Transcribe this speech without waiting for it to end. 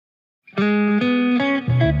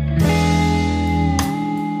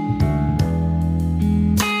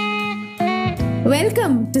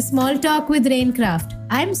Welcome to Small Talk with Raincraft.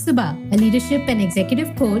 I'm Subha, a leadership and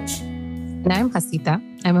executive coach. And I'm Hasita.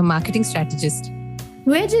 I'm a marketing strategist.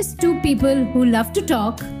 We're just two people who love to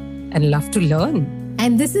talk and love to learn.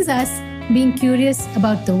 And this is us being curious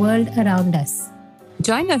about the world around us.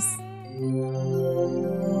 Join us.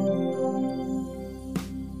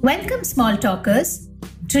 Welcome, Small Talkers.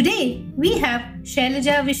 Today, we have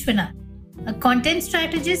Shailaja Vishwanath, a content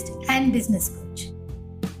strategist and business coach.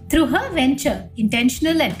 Through her venture,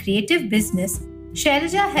 Intentional and Creative Business,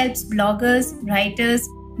 Shailaja helps bloggers, writers,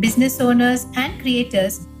 business owners, and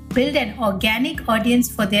creators build an organic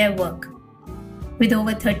audience for their work. With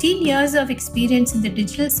over 13 years of experience in the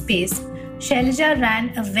digital space, Shailaja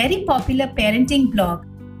ran a very popular parenting blog,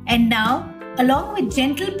 and now, along with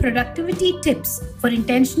gentle productivity tips for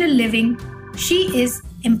intentional living, she is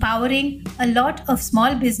empowering a lot of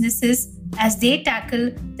small businesses as they tackle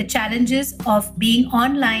the challenges of being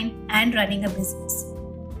online and running a business.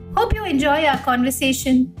 Hope you enjoy our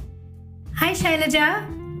conversation. Hi,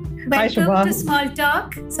 Shailaja. Welcome to Small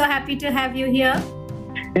Talk. So happy to have you here.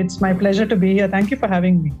 It's my pleasure to be here. Thank you for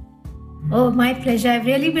having me. Oh, my pleasure. I've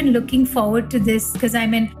really been looking forward to this because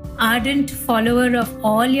I'm an ardent follower of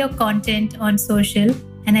all your content on social,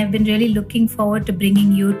 and I've been really looking forward to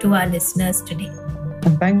bringing you to our listeners today.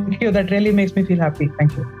 And thank you. That really makes me feel happy.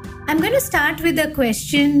 Thank you. I'm going to start with a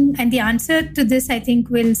question, and the answer to this, I think,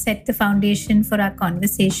 will set the foundation for our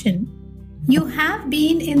conversation. You have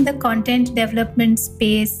been in the content development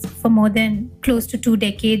space for more than close to 2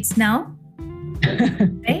 decades now,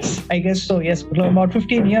 right? I guess so, yes. About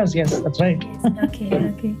 15 years, yes, that's right. Yes.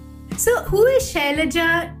 Okay. So who is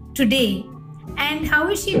Shailaja today, and how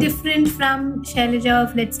is she different from Shailaja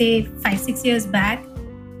of, let's say, 5-6 years back,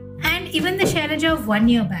 and even the Shailaja of 1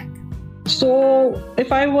 year back? So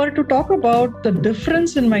if I were to talk about the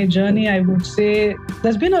difference in my journey, I would say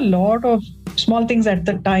there's been a lot of small things at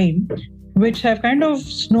the time which have kind of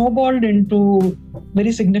snowballed into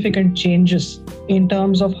very significant changes in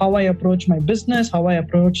terms of how I approach my business, how I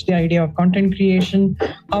approach the idea of content creation,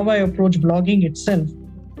 how I approach blogging itself.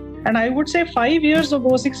 And I would say 5 years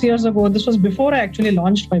ago, 6 years ago, this was before I actually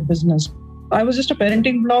launched my business. I was just a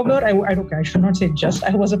parenting blogger. I should not say just,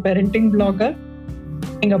 I was a parenting blogger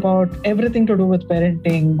about everything to do with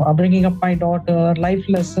parenting, bringing up my daughter, life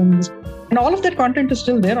lessons. And all of that content is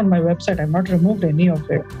still there on my website. I've not removed any of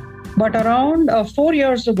it. But around 4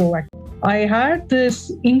 years ago, I had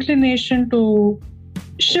this inclination to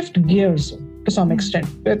shift gears to some extent.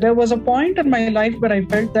 There was a point in my life where I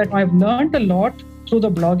felt that I've learned a lot through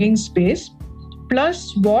the blogging space.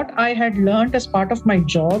 Plus what I had learned as part of my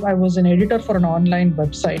job, I was an editor for an online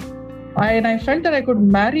website. And I felt that I could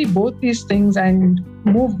marry both these things and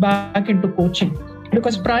move back into coaching.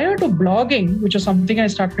 Because prior to blogging, which is something I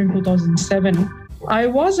started in 2007, I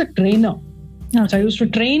was a trainer. Okay. So I used to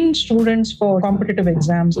train students for competitive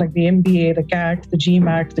exams like the MBA, the CAT, the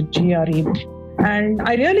GMAT, the GRE. And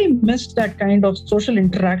I really missed that kind of social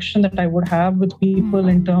interaction that I would have with people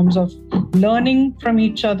in terms of learning from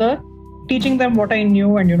each other, teaching them what I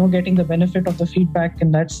knew and, getting the benefit of the feedback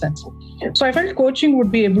in that sense. So I felt coaching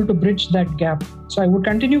would be able to bridge that gap. So I would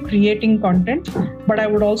continue creating content, but I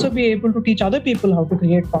would also be able to teach other people how to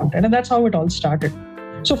create content. And that's how it all started.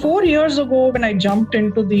 So 4 years ago, when I jumped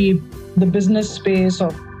into the business space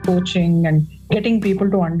of coaching and getting people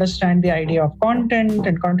to understand the idea of content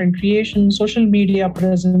and content creation, social media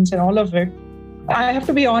presence and all of it, I have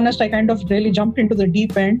to be honest, I kind of really jumped into the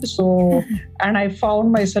deep end. And I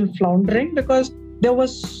found myself floundering because there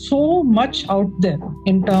was so much out there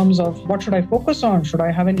in terms of what should I focus on? Should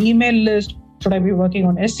I have an email list? Should I be working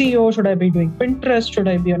on SEO? Should I be doing Pinterest? Should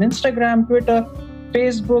I be on Instagram, Twitter,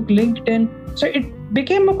 Facebook, LinkedIn? So it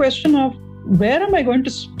became a question of where am I going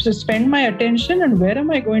to spend my attention and where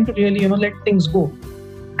am I going to really, let things go?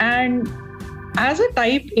 And as a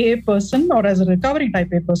type A person, or as a recovering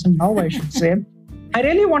type A person now, I should say, I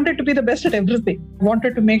really wanted to be the best at everything.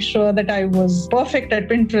 Wanted to make sure that I was perfect at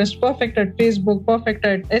Pinterest, perfect at Facebook, perfect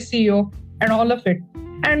at SEO and all of it.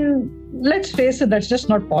 And let's face it, that's just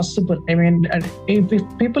not possible. I mean,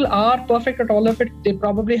 if people are perfect at all of it, they're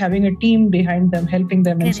probably having a team behind them, helping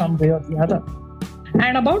them in some way or the other.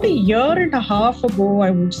 And about 1.5 years ago,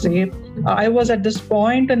 I would say, I was at this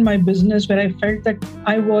point in my business where I felt that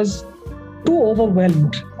I was too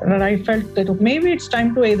overwhelmed. And I felt that maybe it's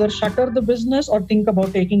time to either shutter the business or think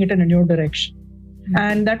about taking it in a new direction.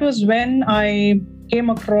 And that was when I came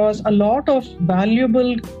across a lot of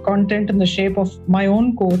valuable content in the shape of my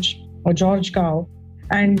own coach, George Cow,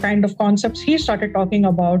 and kind of concepts he started talking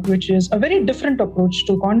about, which is a very different approach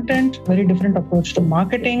to content, very different approach to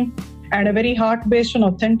marketing, and a very heart-based and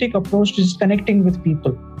authentic approach to just connecting with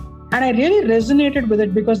people. And I really resonated with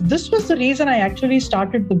it because this was the reason I actually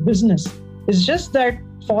started the business. It's just that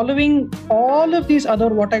following all of these other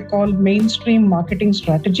what I call mainstream marketing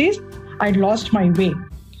strategies, I'd lost my way.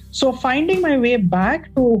 So finding my way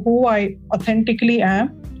back to who I authentically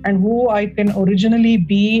am and who I can originally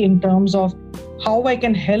be in terms of how I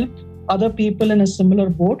can help other people in a similar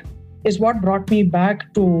boat is what brought me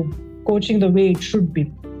back to coaching the way it should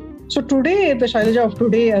be. So today, the Shailaja of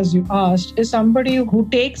today, as you asked, is somebody who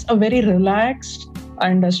takes a very relaxed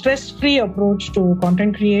and a stress-free approach to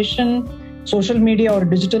content creation, social media or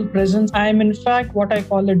digital presence. I am in fact what I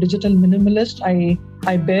call a digital minimalist.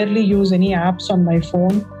 I barely use any apps on my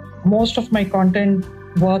phone. Most of my content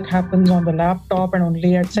work happens on the laptop and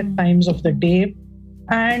only at set times of the day.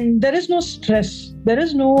 And there is no stress. There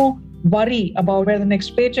is no worry about where the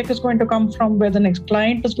next paycheck is going to come from, where the next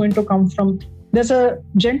client is going to come from. There's a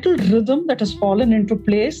gentle rhythm that has fallen into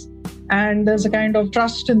place, and there's a kind of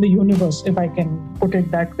trust in the universe, if I can put it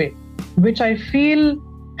that way, which I feel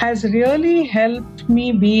has really helped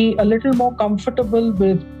me be a little more comfortable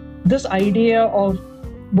with this idea of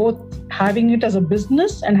both having it as a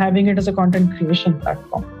business and having it as a content creation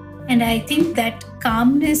platform. And I think that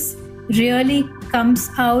calmness really comes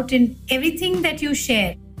out in everything that you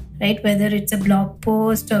share, right? Whether it's a blog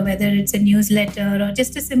post or whether it's a newsletter or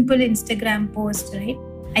just a simple Instagram post, right?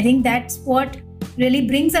 I think that's what really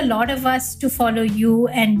brings a lot of us to follow you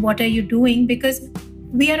and what are you doing, because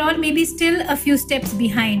we are all maybe still a few steps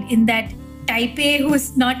behind in that type A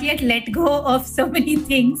who's not yet let go of so many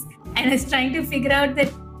things and is trying to figure out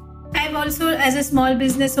that I've also, as a small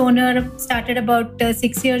business owner, started about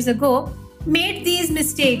 6 years ago, made these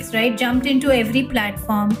mistakes, right? Jumped into every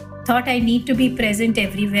platform, thought I need to be present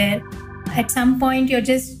everywhere. At some point, you're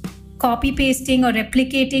just copy pasting or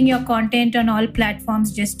replicating your content on all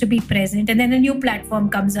platforms just to be present. And then a new platform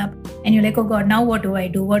comes up and you're like, oh God, now what do I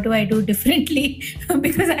do? What do I do differently?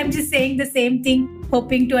 Because I'm just saying the same thing,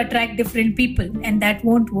 hoping to attract different people, and that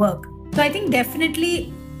won't work. So I think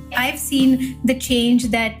definitely I've seen the change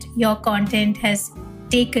that your content has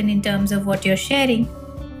taken in terms of what you're sharing.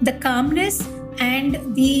 The calmness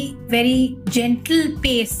and the very gentle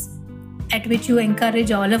pace at which you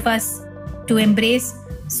encourage all of us to embrace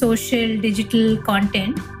social, digital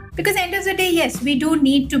content. Because end of the day, yes, we do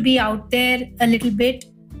need to be out there a little bit.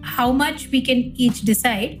 How much we can each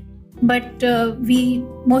decide, but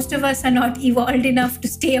most of us are not evolved enough to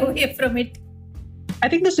stay away from it. I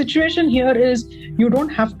think the situation here is you don't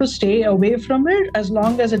have to stay away from it as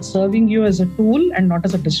long as it's serving you as a tool and not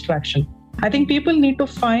as a distraction. I think people need to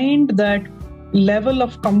find that level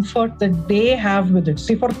of comfort that they have with it.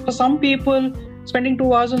 See, for some people, spending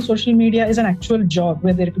 2 hours on social media is an actual job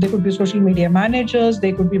where they could be social media managers,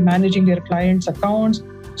 they could be managing their clients' accounts.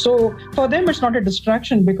 So for them, it's not a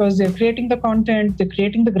distraction because they're creating the content, they're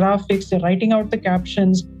creating the graphics, they're writing out the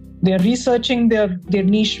captions, they're researching their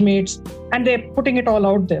niche mates, and they're putting it all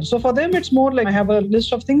out there. So for them, it's more like I have a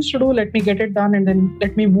list of things to do, let me get it done and then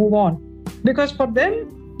let me move on. Because for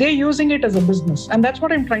them, they're using it as a business. And that's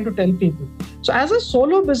what I'm trying to tell people. So as a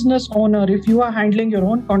solo business owner, if you are handling your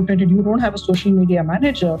own content and you don't have a social media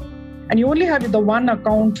manager and you only have the one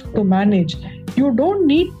account to manage, you don't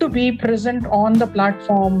need to be present on the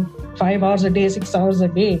platform 5 hours a day, 6 hours a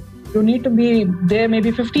day. You need to be there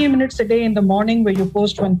maybe 15 minutes a day in the morning where you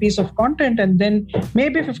post one piece of content, and then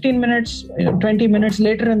maybe 15 minutes, 20 minutes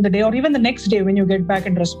later in the day, or even the next day when you get back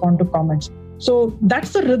and respond to comments. So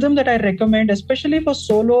that's the rhythm that I recommend, especially for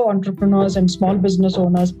solo entrepreneurs and small business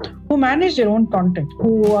owners who manage their own content,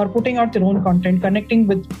 who are putting out their own content, connecting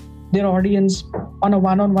with their audience on a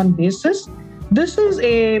one-on-one basis. This is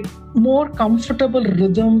a more comfortable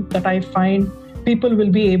rhythm that I find people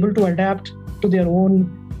will be able to adapt to their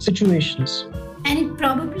own situations. And it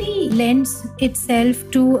probably lends itself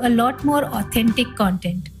to a lot more authentic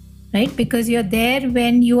content, right? Because you're there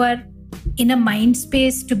when you are in a mind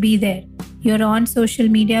space to be there. You're on social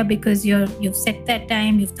media because you've set that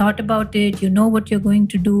time, you've thought about it, you know what you're going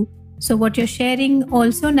to do. So what you're sharing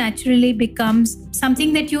also naturally becomes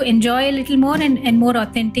something that you enjoy a little more and more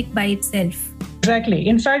authentic by itself. Exactly.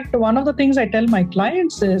 In fact, one of the things I tell my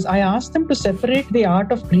clients is I ask them to separate the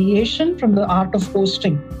art of creation from the art of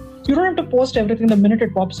posting. You don't have to post everything the minute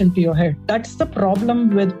it pops into your head. That's the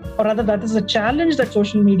problem with, or rather that is the challenge that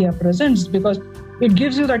social media presents, because it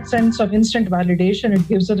gives you that sense of instant validation. It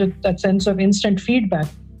gives you that sense of instant feedback.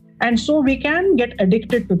 And so we can get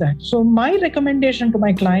addicted to that. So my recommendation to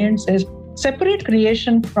my clients is separate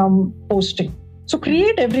creation from posting. So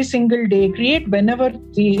create every single day, create whenever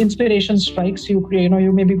the inspiration strikes you.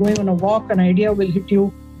 You may be going on a walk, an idea will hit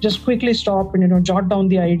you, just quickly stop and, jot down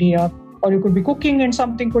the idea. or you could be cooking and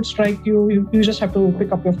something could strike you. You just have to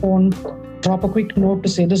pick up your phone, drop a quick note to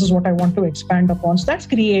say, this is what I want to expand upon. So that's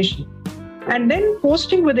creation. And then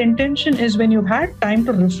posting with intention is when you've had time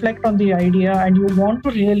to reflect on the idea and you want to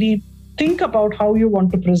really think about how you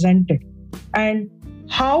want to present it. And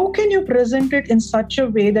how can you present it in such a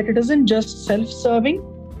way that it isn't just self-serving,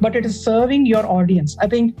 but it is serving your audience? I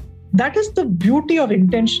think that is the beauty of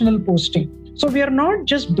intentional posting. So we are not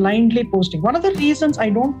just blindly posting. One of the reasons I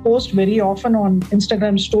don't post very often on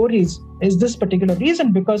Instagram stories is this particular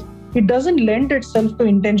reason, because it doesn't lend itself to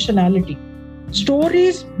intentionality.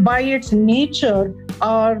 Stories by its nature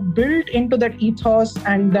are built into that ethos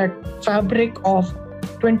and that fabric of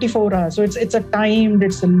 24 hours. So it's a timed,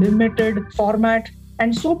 it's a limited format.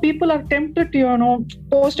 And so people are tempted to,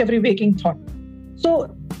 post every waking thought.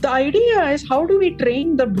 So the idea is, how do we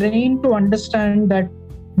train the brain to understand that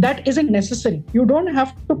that isn't necessary? You don't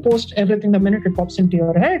have to post everything the minute it pops into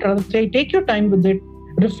your head. Rather, take your time with it,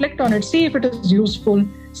 reflect on it, see if it is useful,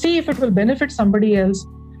 see if it will benefit somebody else.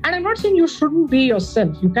 And I'm not saying you shouldn't be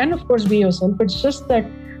yourself. You can, of course, be yourself. It's just that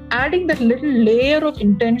adding that little layer of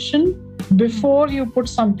intention before you put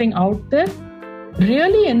something out there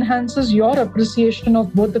really enhances your appreciation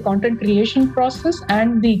of both the content creation process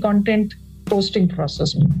and the content posting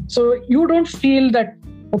process. So you don't feel that,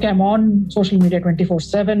 okay, I'm on social media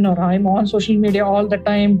 24/7, or I'm on social media all the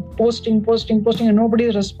time, posting, and nobody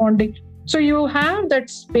is responding. So you have that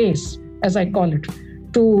space, as I call it,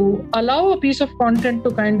 to allow a piece of content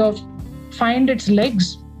to kind of find its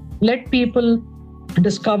legs, let people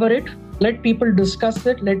discover it, let people discuss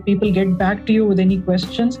it, let people get back to you with any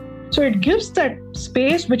questions. So it gives that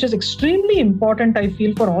space, which is extremely important, I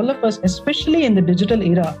feel, for all of us, especially in the digital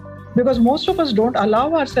era, because most of us don't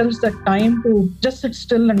allow ourselves that time to just sit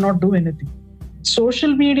still and not do anything.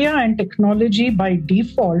 Social media and technology by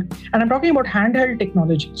default, and I'm talking about handheld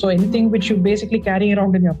technology, so anything which you basically carry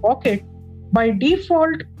around in your pocket, by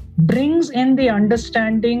default brings in the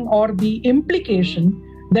understanding or the implication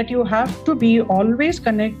that you have to be always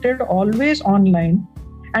connected, always online,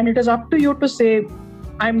 and it is up to you to say,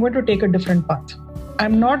 I'm going to take a different path.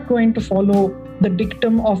 I'm not going to follow the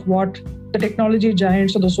dictum of what the technology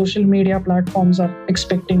giants or the social media platforms are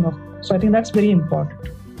expecting of. So I think that's very important.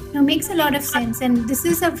 It makes a lot of sense. And this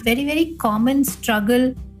is a very, very common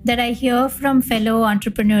struggle that I hear from fellow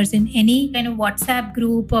entrepreneurs in any kind of WhatsApp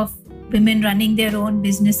group of women running their own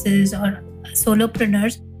businesses or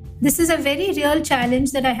solopreneurs. This is a very real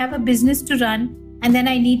challenge that I have a business to run and then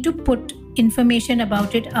I need to put information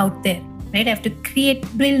about it out there, right? I have to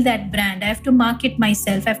build that brand. I have to market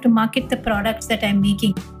myself. I have to market the products that I'm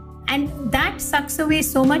making. And that sucks away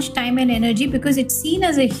so much time and energy because it's seen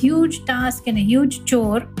as a huge task and a huge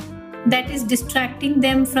chore that is distracting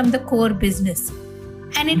them from the core business.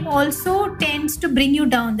 And it also tends to bring you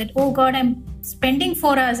down that, oh God, I'm spending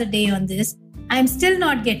 4 hours a day on this. I'm still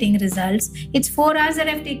not getting results. It's 4 hours that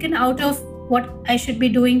I've taken out of what I should be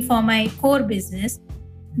doing for my core business.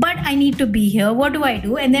 But I need to be here. What do I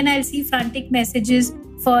do? And then I'll see frantic messages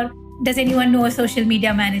for, does anyone know a social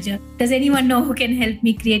media manager? Does anyone know who can help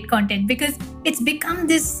me create content? Because it's become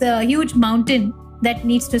this huge mountain that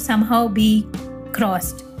needs to somehow be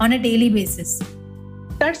crossed on a daily basis.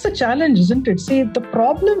 That's the challenge, isn't it? See, the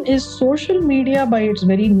problem is social media by its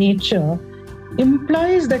very nature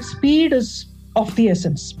implies that speed is of the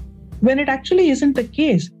essence, when it actually isn't the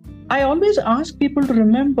case. I always ask people to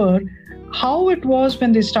remember how it was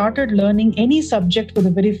when they started learning any subject for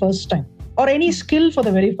the very first time or any skill for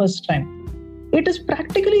the very first time. It is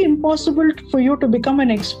practically impossible for you to become an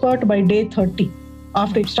expert by day 30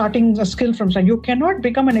 after starting a skill from scratch. You cannot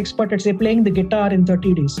become an expert at, say, playing the guitar in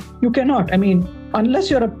 30 days. You cannot. I mean, unless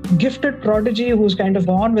you're a gifted prodigy who's kind of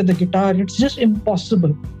on with the guitar, it's just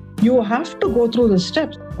impossible. You have to go through the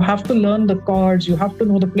steps. You have to learn the chords. You have to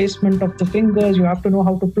know the placement of the fingers. You have to know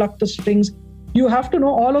how to pluck the strings. You have to know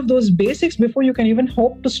all of those basics before you can even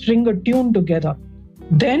hope to string a tune together.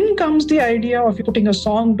 Then comes the idea of putting a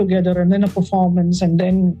song together and then a performance and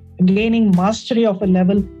then gaining mastery of a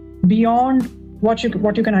level beyond what you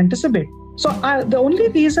can anticipate. So the only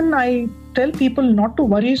reason I tell people not to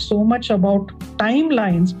worry so much about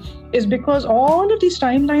timelines is because all of these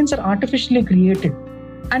timelines are artificially created.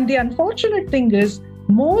 And the unfortunate thing is,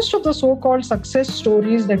 most of the so-called success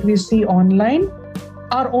stories that we see online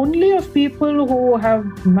are only of people who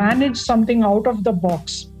have managed something out of the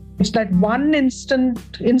box. It's that one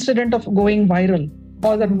incident of going viral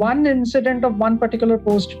or that one incident of one particular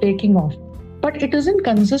post taking off. But it isn't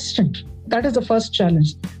consistent. That is the first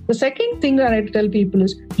challenge. The second thing that I tell people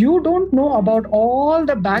is, you don't know about all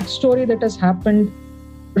the backstory that has happened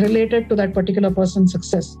related to that particular person's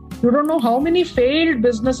success. You don't know how many failed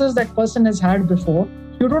businesses that person has had before.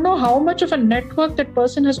 You don't know how much of a network that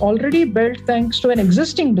person has already built thanks to an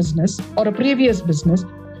existing business or a previous business.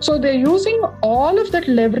 So they're using all of that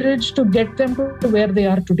leverage to get them to where they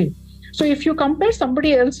are today. So if you compare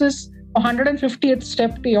somebody else's 150th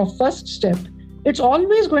step to your first step, it's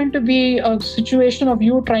always going to be a situation of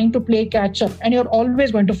you trying to play catch up, and you're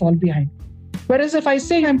always going to fall behind. Whereas if I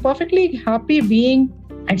say I'm perfectly happy being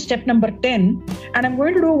at step number 10, and I'm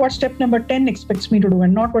going to do what step number 10 expects me to do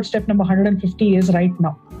and not what step number 150 is right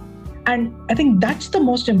now. And I think that's the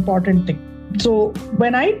most important thing. So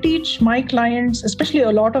when I teach my clients, especially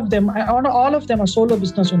a lot of them, all of them are solo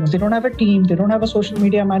business owners. They don't have a team. They don't have a social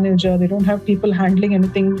media manager. They don't have people handling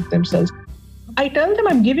anything themselves. I tell them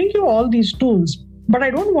I'm giving you all these tools, but I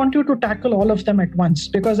don't want you to tackle all of them at once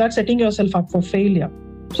because that's setting yourself up for failure.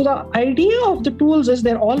 So the idea of the tools is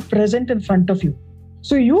they're all present in front of you.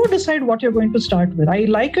 So you decide what you're going to start with. I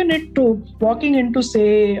liken it to walking into,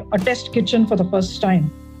 say, a test kitchen for the first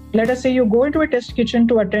time. Let us say you go into a test kitchen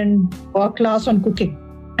to attend a class on cooking,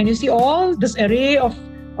 and you see all this array of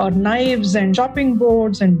knives and chopping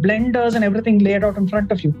boards and blenders and everything laid out in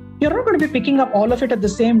front of you. You're not going to be picking up all of it at the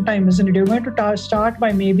same time, isn't it? You're going to start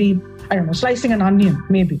by maybe, slicing an onion,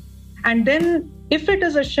 maybe. And then if it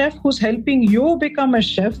is a chef who's helping you become a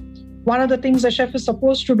chef, one of the things a chef is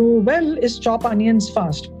supposed to do well is chop onions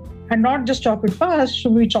fast. And not just chop it fast,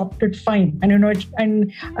 should we chop it fine? And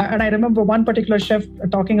and I remember one particular chef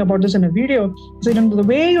talking about this in a video. So the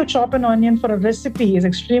way you chop an onion for a recipe is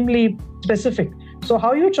extremely specific. So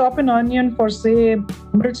how you chop an onion for, say,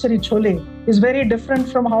 Amritsari chole is very different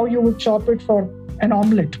from how you would chop it for an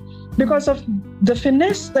omelette. Because of the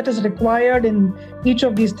finesse that is required in each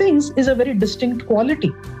of these things is a very distinct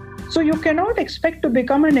quality. So you cannot expect to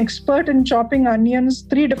become an expert in chopping onions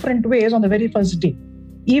 3 different ways on the very first day.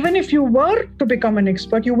 Even if you were to become an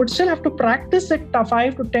expert, you would still have to practice it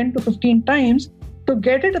 5 to 10 to 15 times to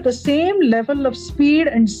get it at the same level of speed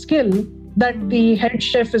and skill that the head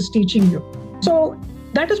chef is teaching you. So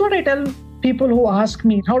that is what I tell people who ask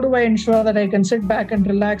me, how do I ensure that I can sit back and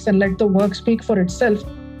relax and let the work speak for itself?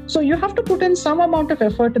 So you have to put in some amount of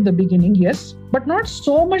effort in the beginning, yes, but not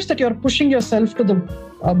so much that you're pushing yourself to the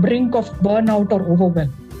brink of burnout or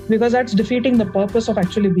overwhelm, because that's defeating the purpose of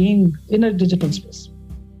actually being in a digital space.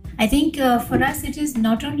 I think for us, it is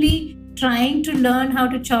not only trying to learn how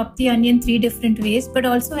to chop the onion 3 different ways, but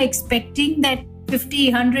also expecting that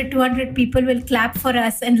 50, 100, 200 people will clap for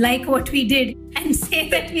us and like what we did and say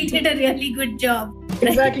that we did a really good job. Right?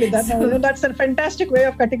 Exactly. That's a fantastic way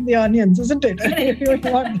of cutting the onions, isn't it?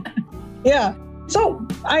 Yeah. So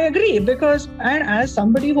I agree because, and as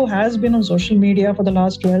somebody who has been on social media for the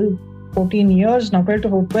last 14 years now,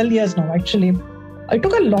 12 years now, actually, it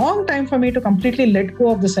took a long time for me to completely let go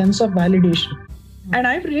of the sense of validation. And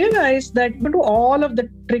I've realized that even to all of the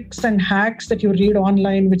tricks and hacks that you read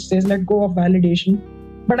online, which says let go of validation,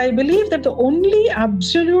 but I believe that the only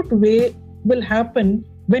absolute way will happen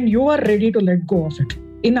when you are ready to let go of it.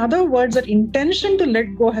 In other words, that intention to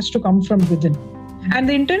let go has to come from within. And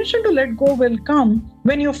the intention to let go will come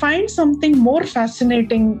when you find something more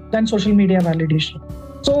fascinating than social media validation.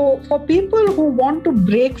 So for people who want to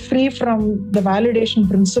break free from the validation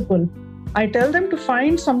principle, I tell them to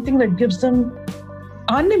find something that gives them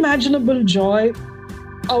unimaginable joy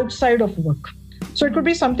outside of work. So it could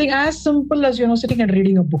be something as simple as, sitting and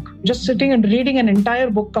reading a book. Just sitting and reading an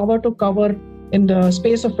entire book cover to cover in the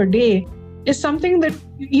space of a day is something that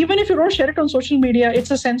even if you don't share it on social media,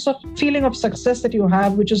 it's a sense of feeling of success that you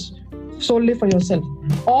have, which is solely for yourself.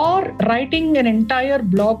 Or writing an entire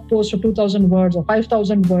blog post of 2,000 words or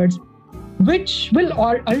 5,000 words, which will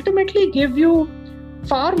ultimately give you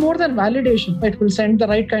far more than validation. It will send the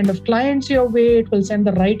right kind of clients your way, it will send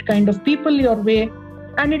the right kind of people your way,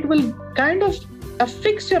 and it will kind of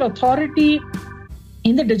affix your authority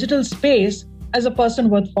in the digital space as a person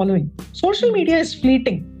worth following. Social media is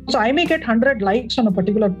fleeting. So I may get 100 likes on a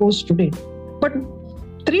particular post today, but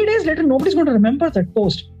 3 days later, nobody's going to remember that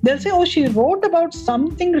post. They'll say, oh, she wrote about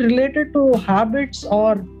something related to habits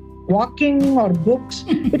or walking or books.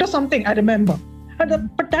 It was something I remember.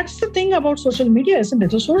 But that's the thing about social media, isn't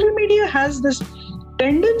it? So social media has this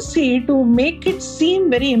tendency to make it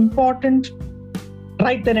seem very important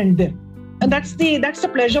right then and there. And that's the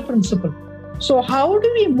pleasure principle. So how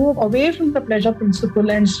do we move away from the pleasure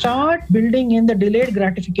principle and start building in the delayed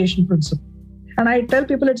gratification principle? And I tell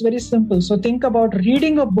people it's very simple. So think about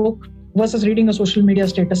reading a book versus reading a social media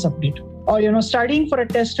status update. Or, studying for a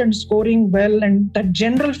test and scoring well and that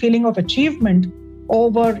general feeling of achievement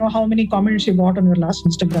over how many comments you got on your last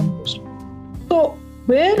Instagram post. So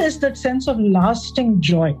where is that sense of lasting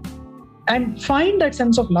joy? and find that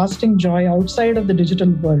sense of lasting joy outside of the digital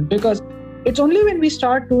world. Because it's only when we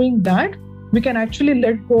start doing that, we can actually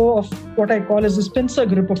let go of what I call as this pincer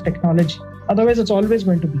grip of technology. Otherwise, it's always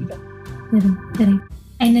going to be there. Correct.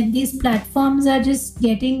 And then these platforms are just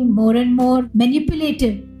getting more and more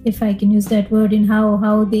manipulative, if I can use that word, in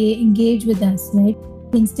how they engage with us, right?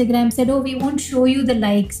 Instagram said, we won't show you the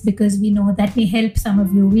likes because we know that may help some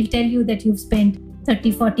of you. We'll tell you that you've spent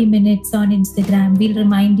 30, 40 minutes on Instagram. We'll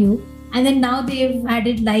remind you. And then now they've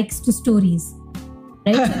added likes to stories,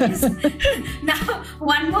 right? So now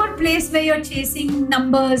one more place where you're chasing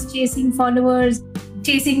numbers, chasing followers,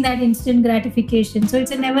 chasing that instant gratification. So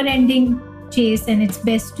it's a never-ending chase, and it's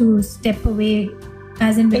best to step away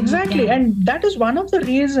as and when Exactly. And that is one of the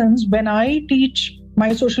reasons when I teach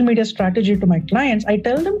my social media strategy to my clients, I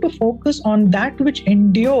tell them to focus on that which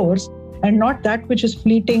endures and not that which is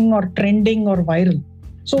fleeting or trending or viral.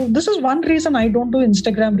 So this is one reason I don't do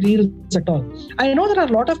Instagram reels at all. I know there are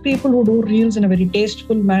a lot of people who do reels in a very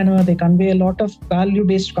tasteful manner. They convey a lot of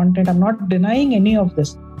value-based content. I'm not denying any of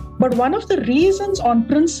this. But one of the reasons on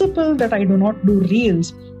principle that I do not do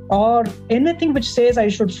reels or anything which says I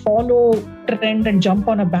should follow trend and jump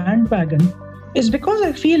on a bandwagon is because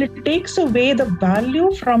I feel it takes away the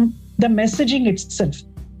value from the messaging itself.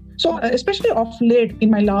 So especially of late,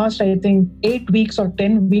 in my last, I think, 8 weeks or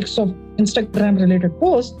 10 weeks of Instagram-related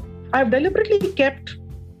posts, I've deliberately kept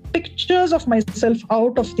pictures of myself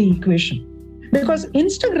out of the equation. Because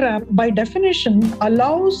Instagram, by definition,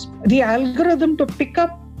 allows the algorithm to pick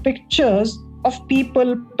up pictures of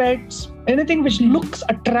people, pets, anything which looks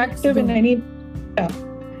attractive in any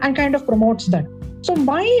and kind of promotes that. So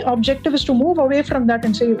my objective is to move away from that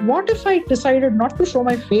and say, what if I decided not to show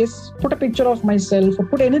my face, put a picture of myself, or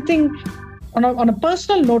put anything on a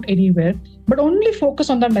personal note anywhere, but only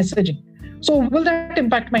focus on the messaging? So will that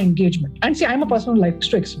impact my engagement? And see, I'm a person who likes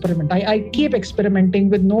to experiment. I keep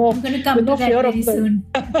experimenting with no fear of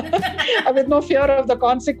with no fear of the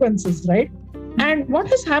consequences, right? And what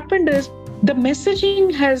has happened is the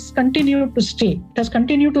messaging has continued to stay. It has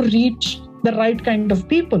continued to reach the right kind of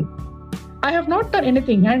people. I have not done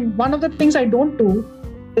anything. And one of the things I don't do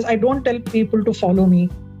is I don't tell people to follow me.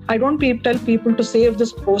 I don't tell people to save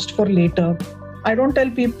this post for later. I don't tell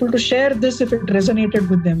people to share this if it resonated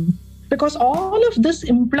with them. Because all of this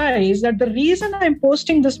implies that the reason I'm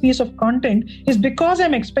posting this piece of content is because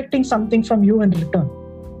I'm expecting something from you in return.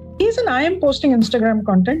 The reason I am posting Instagram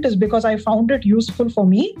content is because I found it useful for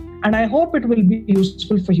me and I hope it will be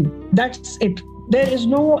useful for you. That's it. There is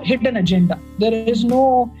no hidden agenda. There is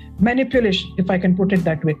no manipulation, if I can put it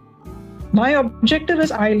that way. My objective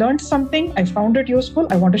is I learned something, I found it useful,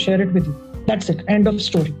 I want to share it with you. That's it. End of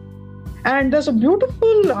story. And there's a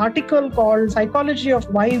beautiful article called Psychology of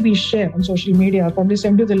Why We Share on social media. I'll probably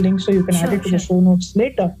send you the link so you can add it to the show notes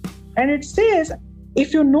later. And it says,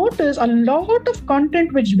 if you notice, a lot of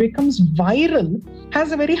content which becomes viral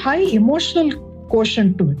has a very high emotional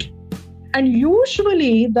quotient to it. And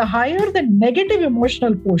usually, the higher the negative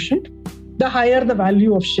emotional quotient, the higher the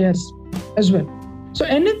value of shares as well. So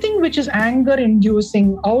anything which is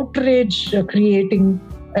anger-inducing, outrage-creating,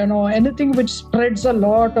 anything which spreads a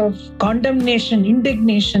lot of condemnation,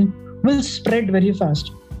 indignation will spread very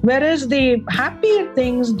fast. Whereas the happier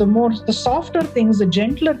things, the softer things, the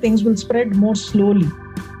gentler things will spread more slowly.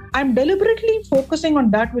 I'm deliberately focusing on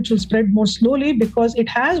that which will spread more slowly because it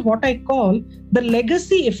has what I call the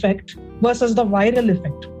legacy effect versus the viral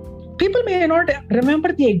effect. People may not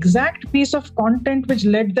remember the exact piece of content which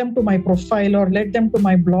led them to my profile or led them to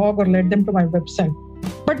my blog or led them to my website.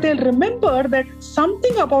 But they'll remember that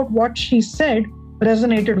something about what she said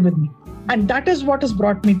resonated with me. And that is what has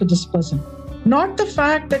brought me to this person. Not the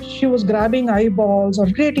fact that she was grabbing eyeballs or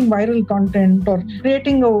creating viral content or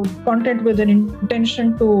creating a content with an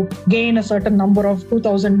intention to gain a certain number of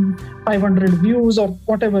 2,500 views or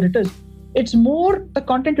whatever it is. It's more the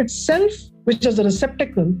content itself, which is a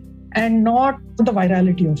receptacle, and not the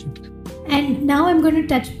virality of it. And now I'm going to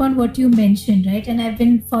touch upon what you mentioned, right? And I've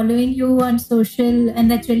been following you on social, and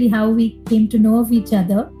that's really how we came to know of each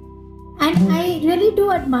other. And I really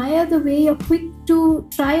do admire the way you're quick to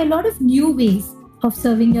try a lot of new ways of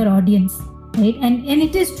serving your audience, right? And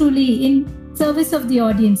it is truly in service of the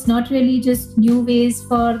audience, not really just new ways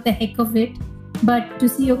for the heck of it, but to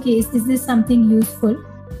see, okay, is this something useful?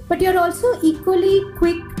 But you're also equally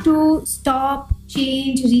quick to stop,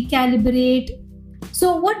 change, recalibrate.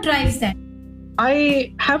 So what drives that?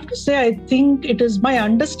 I have to say, I think it is my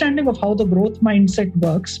understanding of how the growth mindset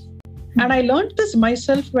works. And I learned this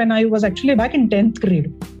myself when I was actually back in 10th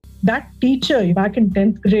grade. That teacher back in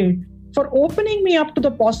 10th grade, for opening me up to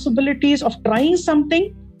the possibilities of trying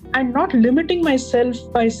something and not limiting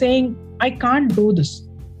myself by saying, I can't do this.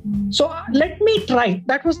 So let me try.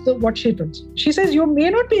 That was what she told. She says, you may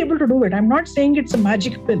not be able to do it. I'm not saying it's a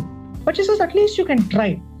magic pill, but she says, at least you can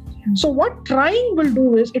try. So what trying will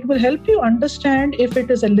do is it will help you understand if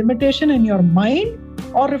it is a limitation in your mind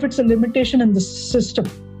or if it's a limitation in the system,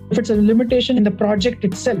 if it's a limitation in the project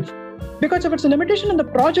itself. Because if it's a limitation in the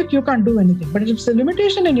project, you can't do anything. But if it's a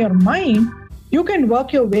limitation in your mind, you can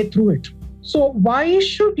work your way through it. So why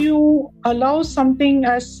should you allow something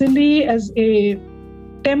as silly as a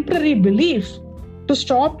temporary belief to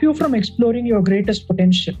stop you from exploring your greatest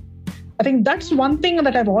potential? I think that's one thing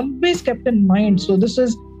that I've always kept in mind. So this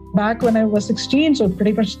is back when I was 16, so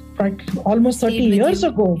pretty much almost 30 years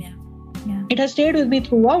ago. Yeah. It has stayed with me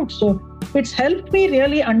throughout. So it's helped me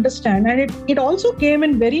really understand. And it also came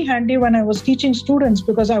in very handy when I was teaching students,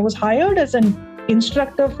 because I was hired as an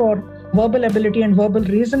instructor for verbal ability and verbal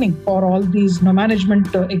reasoning for all these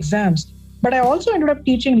management exams. But I also ended up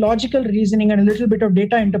teaching logical reasoning and a little bit of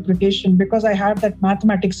data interpretation because I had that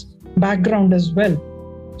mathematics background as well.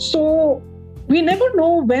 So we never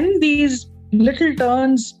know when these little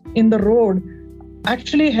turns in the road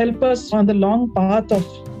actually help us on the long path of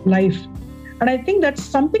life. And I think that's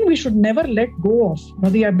something we should never let go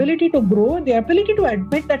of. The ability to grow, the ability to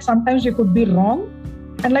admit that sometimes we could be wrong.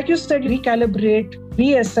 And like you said, recalibrate,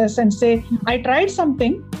 reassess and say, I tried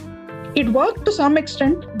something. It worked to some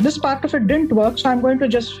extent. This part of it didn't work. So I'm going to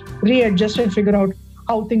just readjust and figure out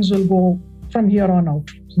how things will go from here on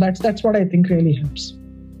out. So that's what I think really helps.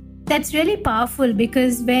 That's really powerful,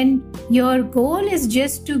 because when your goal is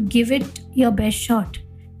just to give it your best shot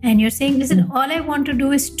and you're saying, listen, all I want to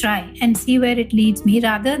do is try and see where it leads me,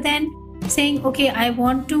 rather than saying, okay, I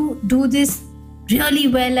want to do this really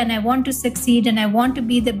well and I want to succeed and I want to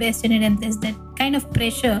be the best in it. And there's that kind of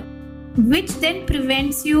pressure, which then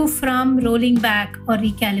prevents you from rolling back or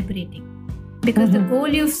recalibrating. Because the goal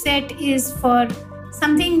you've set is for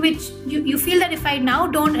something which you feel that if I now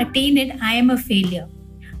don't attain it, I am a failure.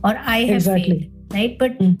 Or I have failed, right?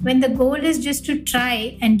 But when the goal is just to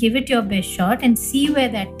try and give it your best shot and see where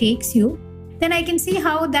that takes you, then I can see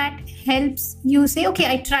how that helps you say,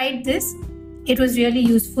 okay, I tried this. It was really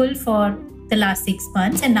useful for the last 6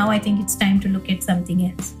 months. And now I think it's time to look at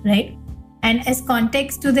something else, right? And as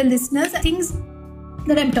context to the listeners, things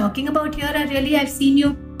that I'm talking about here are really, I've seen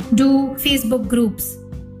you do Facebook groups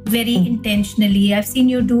very intentionally. I've seen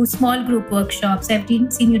you do small group workshops. I've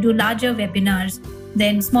seen you do larger webinars,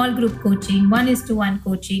 then small group coaching, 1:1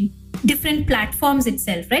 coaching, different platforms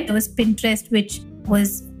itself, right? There was Pinterest, which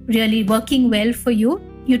was really working well for you.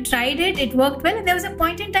 You tried it, it worked well. And there was a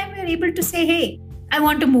point in time where you were able to say, hey, I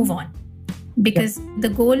want to move on. Because the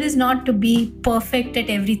goal is not to be perfect at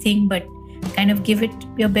everything, but kind of give it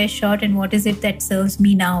your best shot. And what is it that serves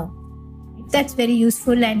me now? That's very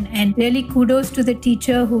useful, and really kudos to the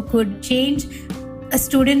teacher who could change a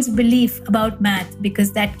student's belief about math,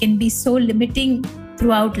 because that can be so limiting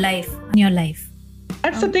throughout life, in your life.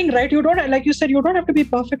 That's the thing, right? You don't, like you said, you don't have to be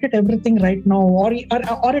perfect at everything right now, or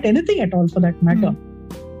at anything at all for that matter.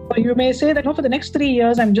 Or you may say that, no, for the next 3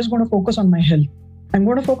 years, I'm just going to focus on my health. I'm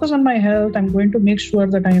going to focus on my health. I'm going to make sure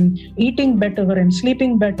that I'm eating better, I'm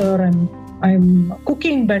sleeping better, and I'm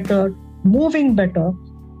cooking better, moving better.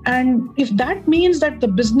 And if that means that the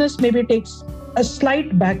business maybe takes a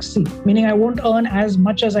slight backseat, meaning I won't earn as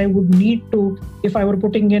much as I would need to if I were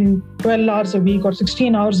putting in 12 hours a week or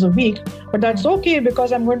 16 hours a week, but that's okay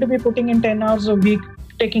because I'm going to be putting in 10 hours a week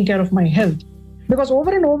taking care of my health. Because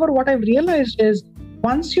over and over, what I've realized is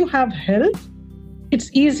once you have health, it's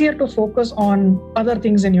easier to focus on other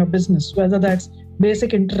things in your business, whether that's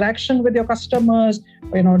basic interaction with your customers,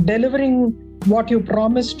 delivering what you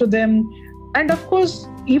promised to them. And of course,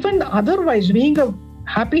 even otherwise, being a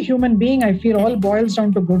happy human being, I feel all boils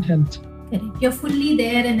down to good health. You're fully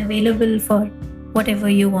there and available for whatever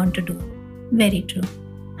you want to do. Very true.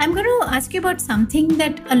 I'm going to ask you about something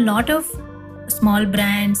that a lot of small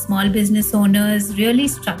brands, small business owners really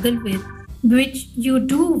struggle with, which you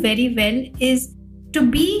do very well, is to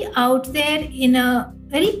be out there in a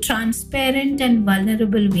very transparent and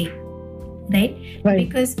vulnerable way. Right?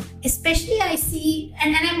 Because especially I see,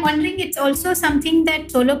 and I'm wondering, it's also something that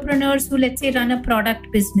solopreneurs who, let's say, run a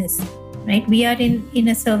product business, right? We are in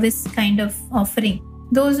a service kind of offering.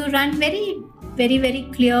 Those who run very, very, very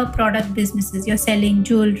clear product businesses, you're selling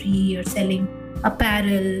jewelry, you're selling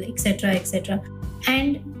apparel, etc., etc.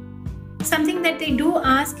 And something that they do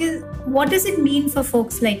ask is, what does it mean for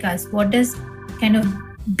folks like us? What does kind of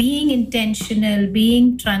being intentional,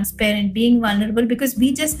 being transparent, being vulnerable, because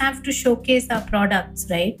we just have to showcase our products,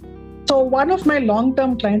 right? So one of my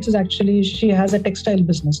long-term clients is actually, she has a textile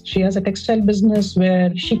business. She has a textile business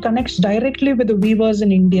where she connects directly with the weavers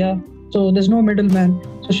in India So there's no middleman.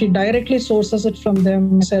 So she directly sources it from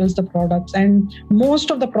them, sells the products, and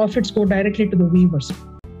most of the profits go directly to the weavers.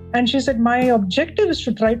 And she said, my objective is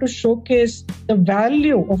to try to showcase the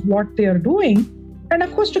value of what they are doing. And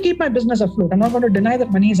of course, to keep my business afloat. I'm not going to deny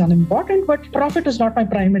that money is unimportant, but profit is not my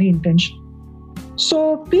primary intention.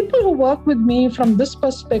 So people who work with me from this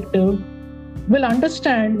perspective will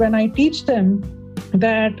understand when I teach them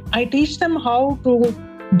that I teach them how to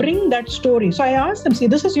bring that story. So I ask them, see,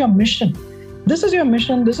 this is your mission. This is your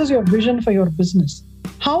mission. This is your vision for your business.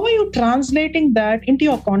 How are you translating that into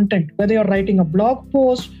your content? Whether you're writing a blog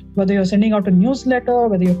post, whether you're sending out a newsletter,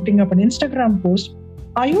 whether you're putting up an Instagram post,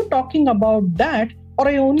 are you talking about that? Or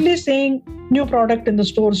are you only saying new product in the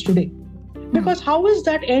stores today? Because how is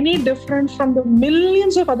that any different from the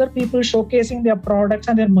millions of other people showcasing their products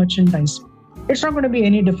and their merchandise? It's not going to be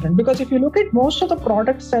any different, because if you look at most of the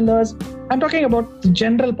product sellers, I'm talking about the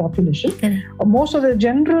general population, most of the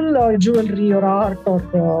general jewelry or art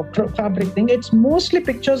or fabric thing, it's mostly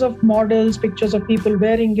pictures of models, pictures of people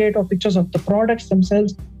wearing it, or pictures of the products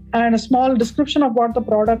themselves, and a small description of what the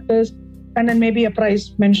product is, and then maybe a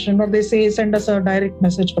price mentioned, or they say, send us a direct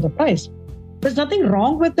message for the price. There's nothing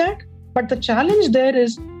wrong with that, but the challenge there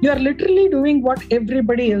is you are literally doing what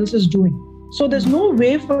everybody else is doing. So there's no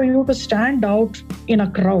way for you to stand out in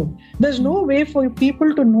a crowd. There's no way for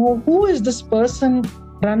people to know who is this person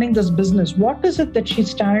running this business. What is it that she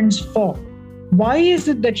stands for? Why is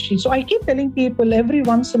it that she... So I keep telling people every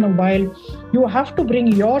once in a while, you have to bring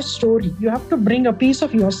your story. You have to bring a piece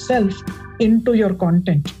of yourself into your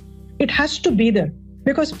content. It has to be there,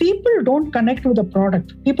 because people don't connect with the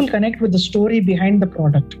product. People connect with the story behind the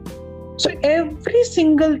product. So every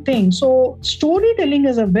single thing. So storytelling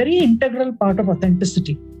is a very integral part of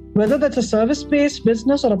authenticity. Whether that's a service-based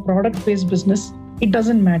business or a product-based business, it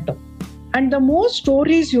doesn't matter. And the more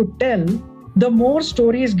stories you tell, the more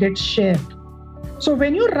stories get shared. So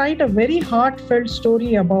when you write a very heartfelt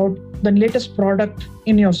story about the latest product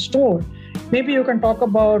in your store, maybe you can talk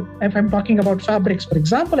about, if I'm talking about fabrics, for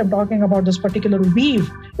example, I'm talking about this particular weave.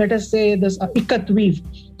 Let us say this ikat weave.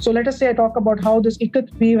 So let us say I talk about how this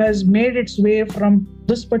ikat weave has made its way from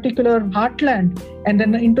this particular heartland and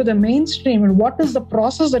then into the mainstream, and what is the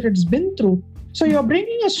process that it's been through. So you're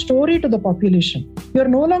bringing a story to the population. You're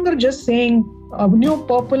no longer just saying a new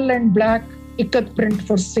purple and black ikat print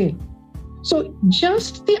for sale. So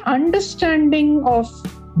just the understanding of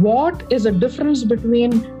what is the difference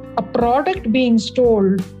between a product being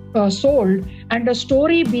sold and a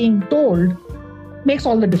story being told makes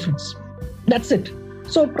all the difference. That's it.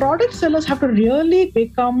 So product sellers have to really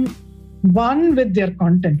become one with their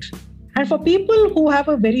content. And for people who have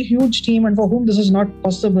a very huge team and for whom this is not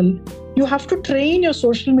possible, you have to train your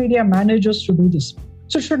social media managers to do this.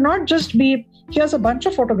 So it should not just be, here's a bunch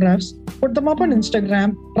of photographs, put them up on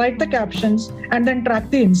Instagram, write the captions, and then track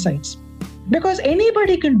the insights. Because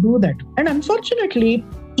anybody can do that. And unfortunately,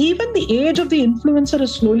 even the age of the influencer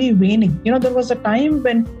is slowly waning. You know, there was a time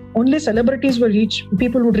when only celebrities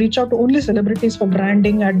people would reach out to only celebrities for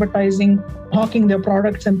branding, advertising, hawking their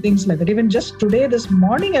products and things like that. Even just today, this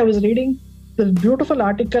morning, I was reading this beautiful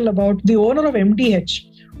article about the owner of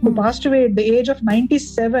MDH, who passed away at the age of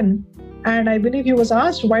 97. And I believe he was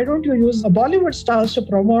asked, why don't you use Bollywood stars to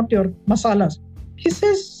promote your masalas? He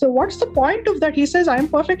says, so what's the point of that? He says, I'm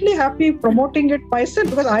perfectly happy promoting it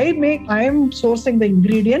myself because I am sourcing the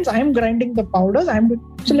ingredients, I'm grinding the powders,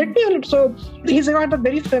 so he's got a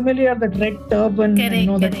very familiar, that red turban,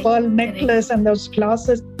 that pearl necklace and those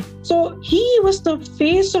glasses. So he was the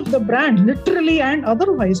face of the brand, literally and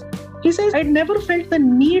otherwise. He says, I never felt the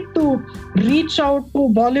need to reach out to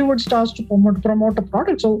Bollywood stars to promote a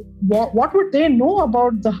product. So what would they know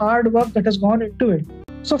about the hard work that has gone into it?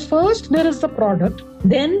 So first there is the product,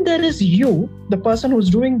 then there is you, the person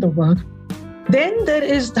who's doing the work. Then there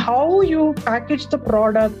is how you package the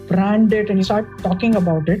product, brand it, and you start talking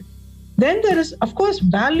about it. Then there is, of course,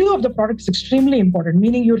 value of the product is extremely important,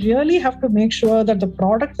 meaning you really have to make sure that the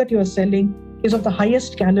product that you are selling is of the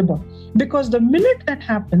highest caliber. Because the minute that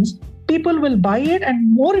happens, people will buy it,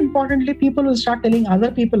 and more importantly, people will start telling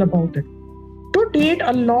other people about it. To date,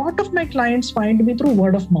 a lot of my clients find me through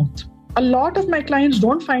word of mouth. A lot of my clients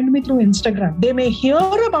don't find me through Instagram. They may hear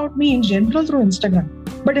about me in general through Instagram,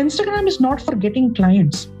 but Instagram is not for getting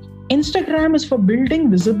clients. Instagram is for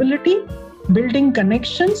building visibility, building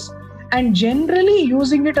connections, and generally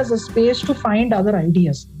using it as a space to find other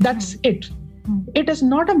ideas. That's it. It is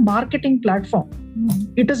not a marketing platform.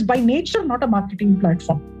 It is by nature not a marketing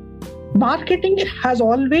platform. Marketing has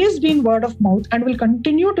always been word of mouth and will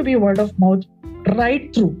continue to be word of mouth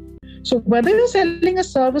right through. So whether you're selling a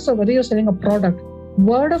service or whether you're selling a product,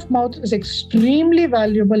 word of mouth is extremely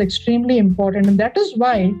valuable, extremely important. And that is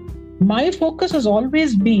why my focus has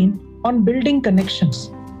always been on building connections,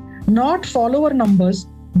 not follower numbers,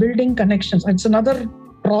 building connections. It's another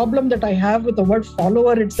problem that I have with the word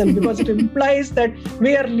follower itself, because it implies that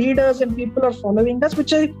we are leaders and people are following us,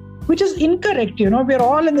 which is incorrect. We're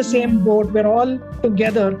all in the same boat. We're all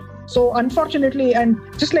together. So unfortunately, and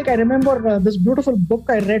just like I remember this beautiful book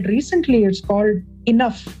I read recently, it's called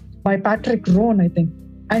Enough by Patrick Rohn, I think.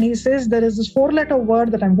 And he says there is this 4-letter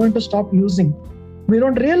word that I'm going to stop using. We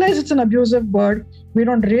don't realize it's an abusive word. We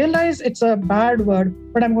don't realize it's a bad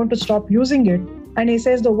word, but I'm going to stop using it. And he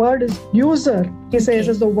says the word is user. He says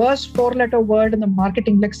it's the worst 4-letter word in the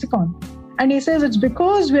marketing lexicon. And he says it's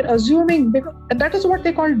because we're assuming, and that is what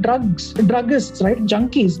they call druggists, right?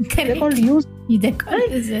 Junkies. Correct. They're called users. They're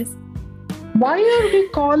called users. Why are we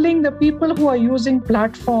calling the people who are using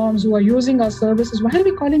platforms, who are using our services, why are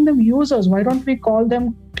we calling them users? Why don't we call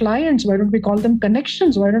them clients? Why don't we call them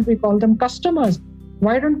connections? Why don't we call them customers?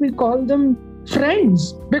 Why don't we call them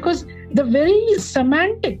friends? Because the very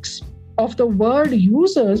semantics of the word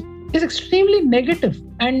users is extremely negative.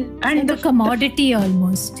 And like a commodity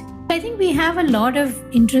almost. I think we have a lot of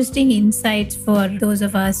interesting insights for those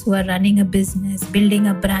of us who are running a business, building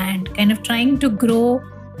a brand, kind of trying to grow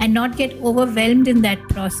and not get overwhelmed in that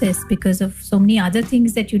process because of so many other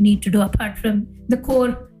things that you need to do apart from the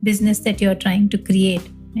core business that you're trying to create,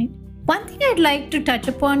 right? One thing I'd like to touch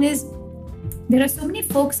upon is there are so many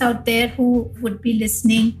folks out there who would be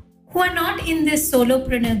listening who are not in this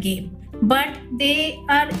solopreneur game, but they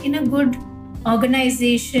are in a good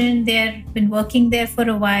organization. They've been working there for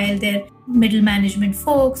a while. They're middle management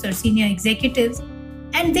folks or senior executives,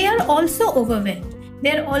 and they are also overwhelmed.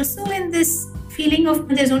 They're also in this feeling of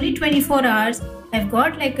there's only 24 hours. I've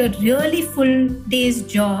got like a really full day's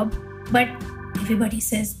job, but everybody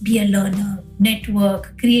says be a learner,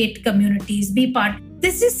 network, create communities, be part.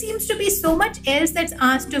 This just seems to be so much else that's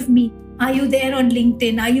asked of me. Are you there on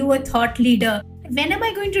LinkedIn? Are you a thought leader? When am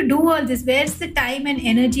I going to do all this? Where's the time and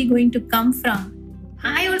energy going to come from?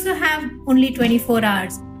 I also have only 24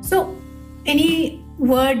 hours. So any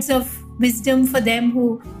words of wisdom for them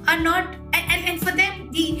who are not, and for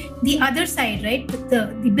them, the other side, right?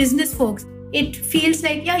 The business folks, it feels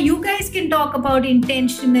like, yeah, you guys can talk about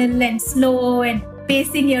intentional and slow and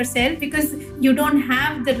pacing yourself because you don't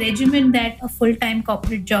have the regimen that a full-time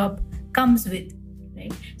corporate job comes with,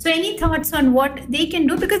 right? So any thoughts on what they can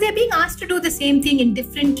do? Because they're being asked to do the same thing in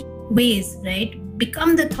different ways, right?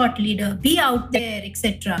 Become the thought leader, be out there,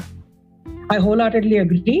 etc. I wholeheartedly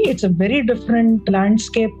agree. It's a very different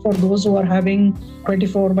landscape for those who are having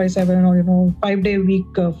 24/7 or 5-day week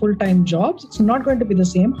full-time jobs. It's not going to be the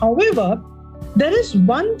same. However, there is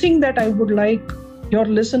one thing that I would like your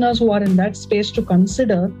listeners who are in that space to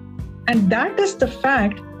consider, and that is the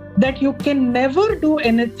fact that you can never do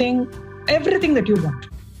everything that you want.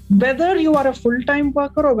 Whether you are a full-time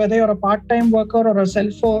worker or whether you're a part-time worker or a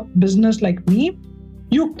self-business like me,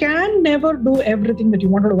 you can never do everything that you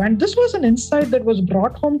want to do. And this was an insight that was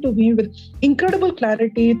brought home to me with incredible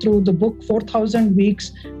clarity through the book 4,000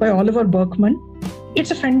 Weeks by Oliver Burkeman.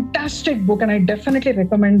 It's a fantastic book, and I definitely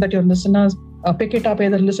recommend that your listeners pick it up,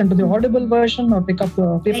 either listen to the Audible version or pick up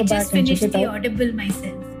the paperback. I just finished the Audible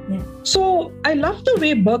myself. Yeah. So I love the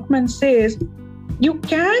way Burkeman says, you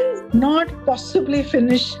can not possibly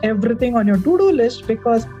finish everything on your to-do list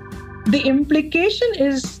because the implication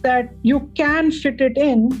is that you can fit it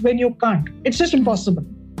in when you can't. It's just impossible.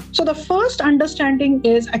 So the first understanding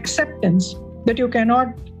is acceptance that you cannot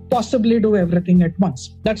possibly do everything at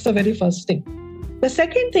once. That's the very first thing. The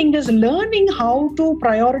second thing is learning how to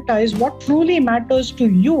prioritize what truly matters to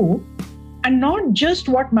you and not just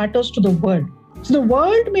what matters to the world. So the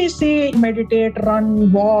world may say meditate,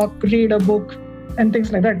 run, walk, read a book, and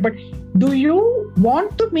things like that. But do you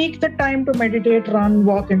want to make the time to meditate, run,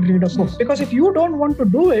 walk, and read a book? Because if you don't want to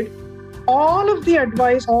do it, all of the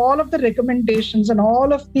advice, all of the recommendations, and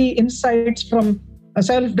all of the insights from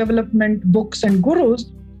self-development books and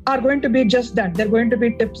gurus are going to be just that. They're going to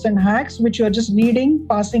be tips and hacks, which you're just reading,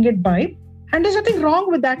 passing it by. And there's nothing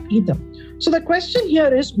wrong with that either. So the question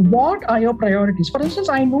here is, what are your priorities? For instance,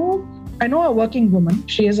 I know a working woman.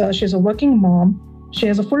 She's a working mom. She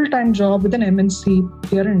has a full-time job with an MNC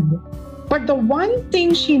here in India. But the one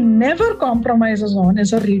thing she never compromises on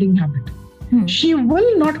is her reading habit. She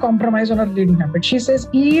will not compromise on her reading habit. She says,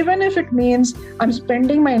 even if it means I'm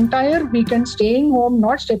spending my entire weekend staying home,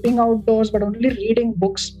 not stepping outdoors, but only reading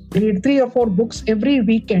books, read 3 or 4 books every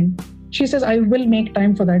weekend. She says, I will make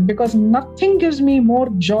time for that because nothing gives me more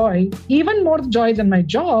joy, even more joy than my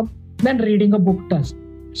job, than reading a book does.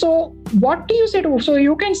 So what do you say to, so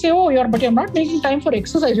you can say, oh, but you're not making time for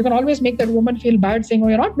exercise. You can always make that woman feel bad saying, oh,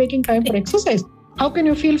 you're not making time for exercise. How can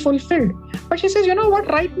you feel fulfilled? But she says, you know what,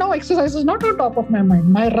 right now exercise is not on top of my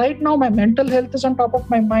mind. Right now my mental health is on top of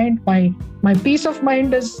my mind. My peace of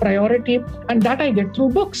mind is priority, and that I get through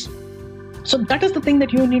books. So that is the thing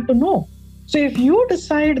that you need to know. So if you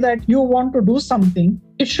decide that you want to do something,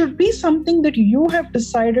 it should be something that you have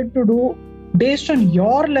decided to do based on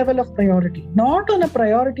your level of priority, not on a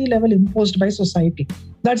priority level imposed by society.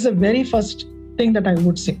 That's the very first thing that I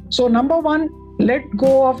would say. So number one, let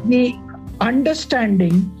go of the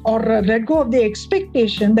understanding or let go of the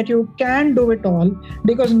expectation that you can do it all,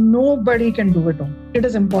 because nobody can do it all. It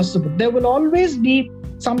is impossible. There will always be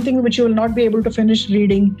something which you will not be able to finish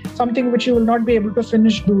reading, something which you will not be able to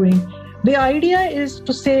finish doing. The idea is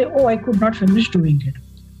to say, oh, I could not finish doing it,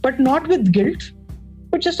 but not with guilt,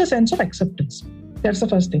 but just a sense of acceptance. That's the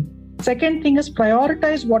first thing. Second thing is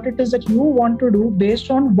prioritize what it is that you want to do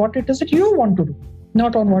based on what it is that you want to do,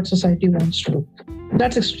 not on what society wants to do.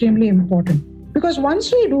 That's extremely important, because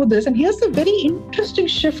once we do this, and here's the very interesting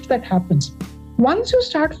shift that happens. Once you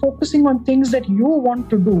start focusing on things that you want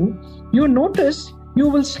to do, you notice you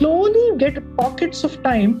will slowly get pockets of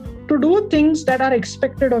time to do things that are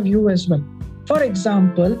expected of you as well. For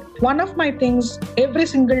example, one of my things every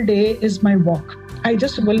single day is my walk. I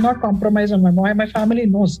just will not compromise on my family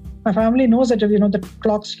knows. My family knows that, the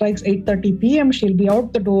clock strikes 8:30 p.m. She'll be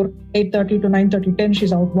out the door 8:30 to 9:30, 10.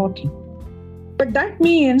 She's out walking. But that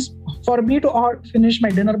means for me to finish my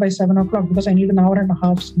dinner by 7 o'clock, because I need an hour and a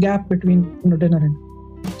half gap between dinner and.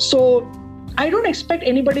 So I don't expect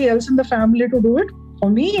anybody else in the family to do it. For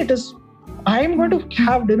me, it is, I'm going to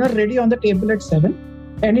have dinner ready on the table at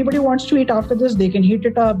 7. Anybody wants to eat after this, they can heat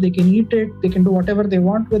it up, they can eat it, they can do whatever they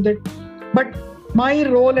want with it. But my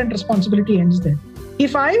role and responsibility ends there.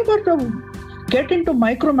 If I were to get into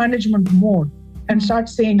micromanagement mode and start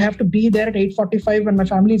saying I have to be there at 8:45 when my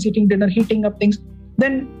family is eating dinner, heating up things,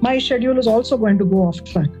 then my schedule is also going to go off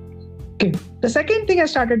track. Okay. The second thing I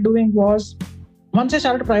started doing was, once I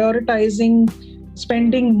started prioritizing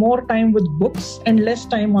spending more time with books and less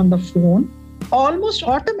time on the phone, almost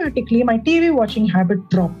automatically my TV watching habit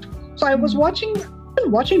dropped. So I was watching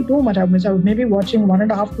too much. I was maybe watching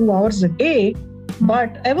 1.5 to 2 hours a day.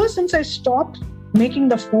 But ever since I stopped making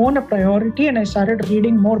the phone a priority and I started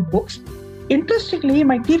reading more books, interestingly,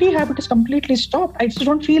 my TV habit is completely stopped. I just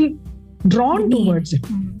don't feel drawn towards it.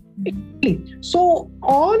 So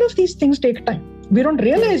all of these things take time. We don't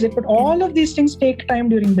realize it, but all of these things take time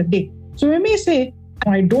during the day. So we may say,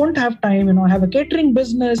 I don't have time, I have a catering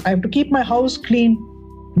business, I have to keep my house clean.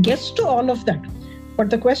 Yes to all of that. But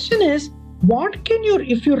the question is, what can you,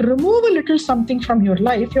 if you remove a little something from your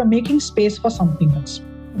life, you're making space for something else.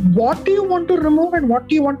 What do you want to remove and what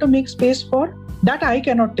do you want to make space for? That I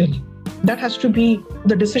cannot tell you. That has to be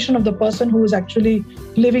the decision of the person who is actually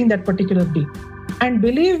living that particular day. And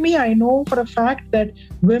believe me, I know for a fact that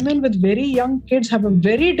women with very young kids have a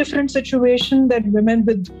very different situation than women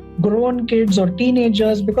with grown kids or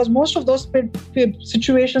teenagers, because most of those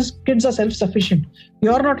situations, kids are self-sufficient.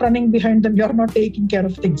 You're not running behind them. You're not taking care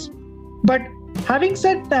of things. But having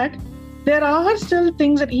said that, there are still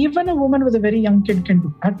things that even a woman with a very young kid can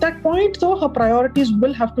do. At that point, though, her priorities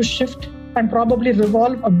will have to shift and probably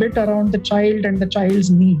revolve a bit around the child and the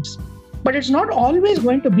child's needs. But it's not always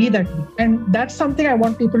going to be that way. And that's something I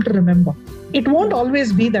want people to remember. It won't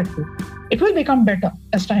always be that way. It will become better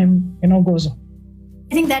as time, goes on.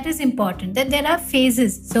 I think that is important, that there are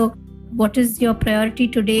phases. So what is your priority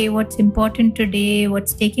today? What's important today?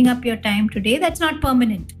 What's taking up your time today? That's not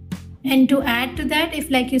permanent. And to add to that,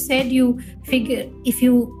 if like you said, if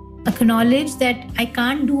you acknowledge that I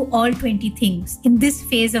can't do all 20 things in this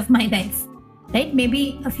phase of my life, right?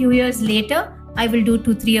 Maybe a few years later, I will do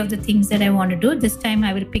 2-3 of the things that I want to do. This time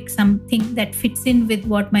I will pick something that fits in with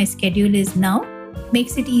what my schedule is now.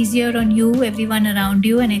 Makes it easier on you, everyone around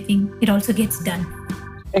you, and I think it also gets done.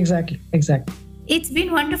 Exactly. It's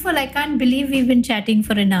been wonderful. I can't believe we've been chatting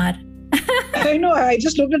for an hour. I know. I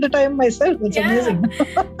just looked at the time myself. It's amazing.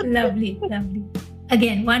 Lovely.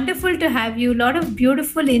 Again, wonderful to have you. A lot of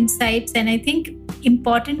beautiful insights. And I think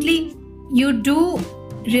importantly, you do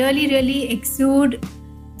really, really exude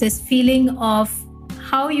this feeling of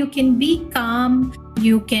how you can be calm,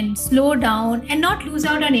 you can slow down and not lose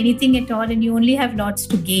out on anything at all. And you only have lots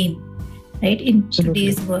to gain, right, in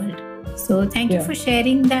today's world. So thank you for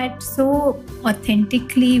sharing that so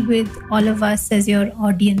authentically with all of us as your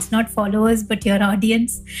audience, not followers, but your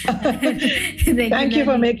audience. Thank you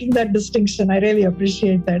for making that distinction. I really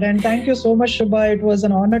appreciate that. And thank you so much, Shubha. It was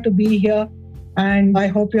an honor to be here. And I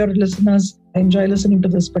hope your listeners enjoy listening to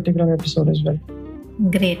this particular episode as well.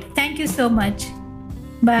 Great. Thank you so much.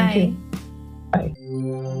 Bye. Thank you. Bye.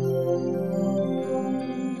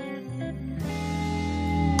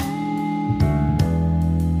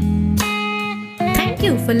 Thank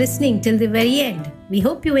you for listening till the very end. We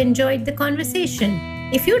hope you enjoyed the conversation.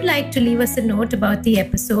 If you'd like to leave us a note about the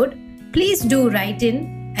episode, please do write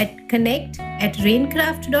in at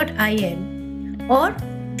connect@raincraft.in or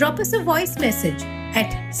drop us a voice message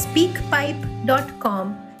at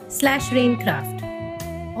speakpipe.com/raincraft.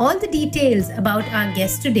 All the details about our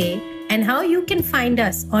guest today and how you can find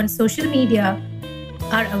us on social media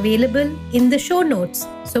are available in the show notes.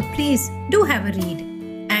 So please do have a read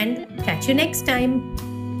and catch you next time.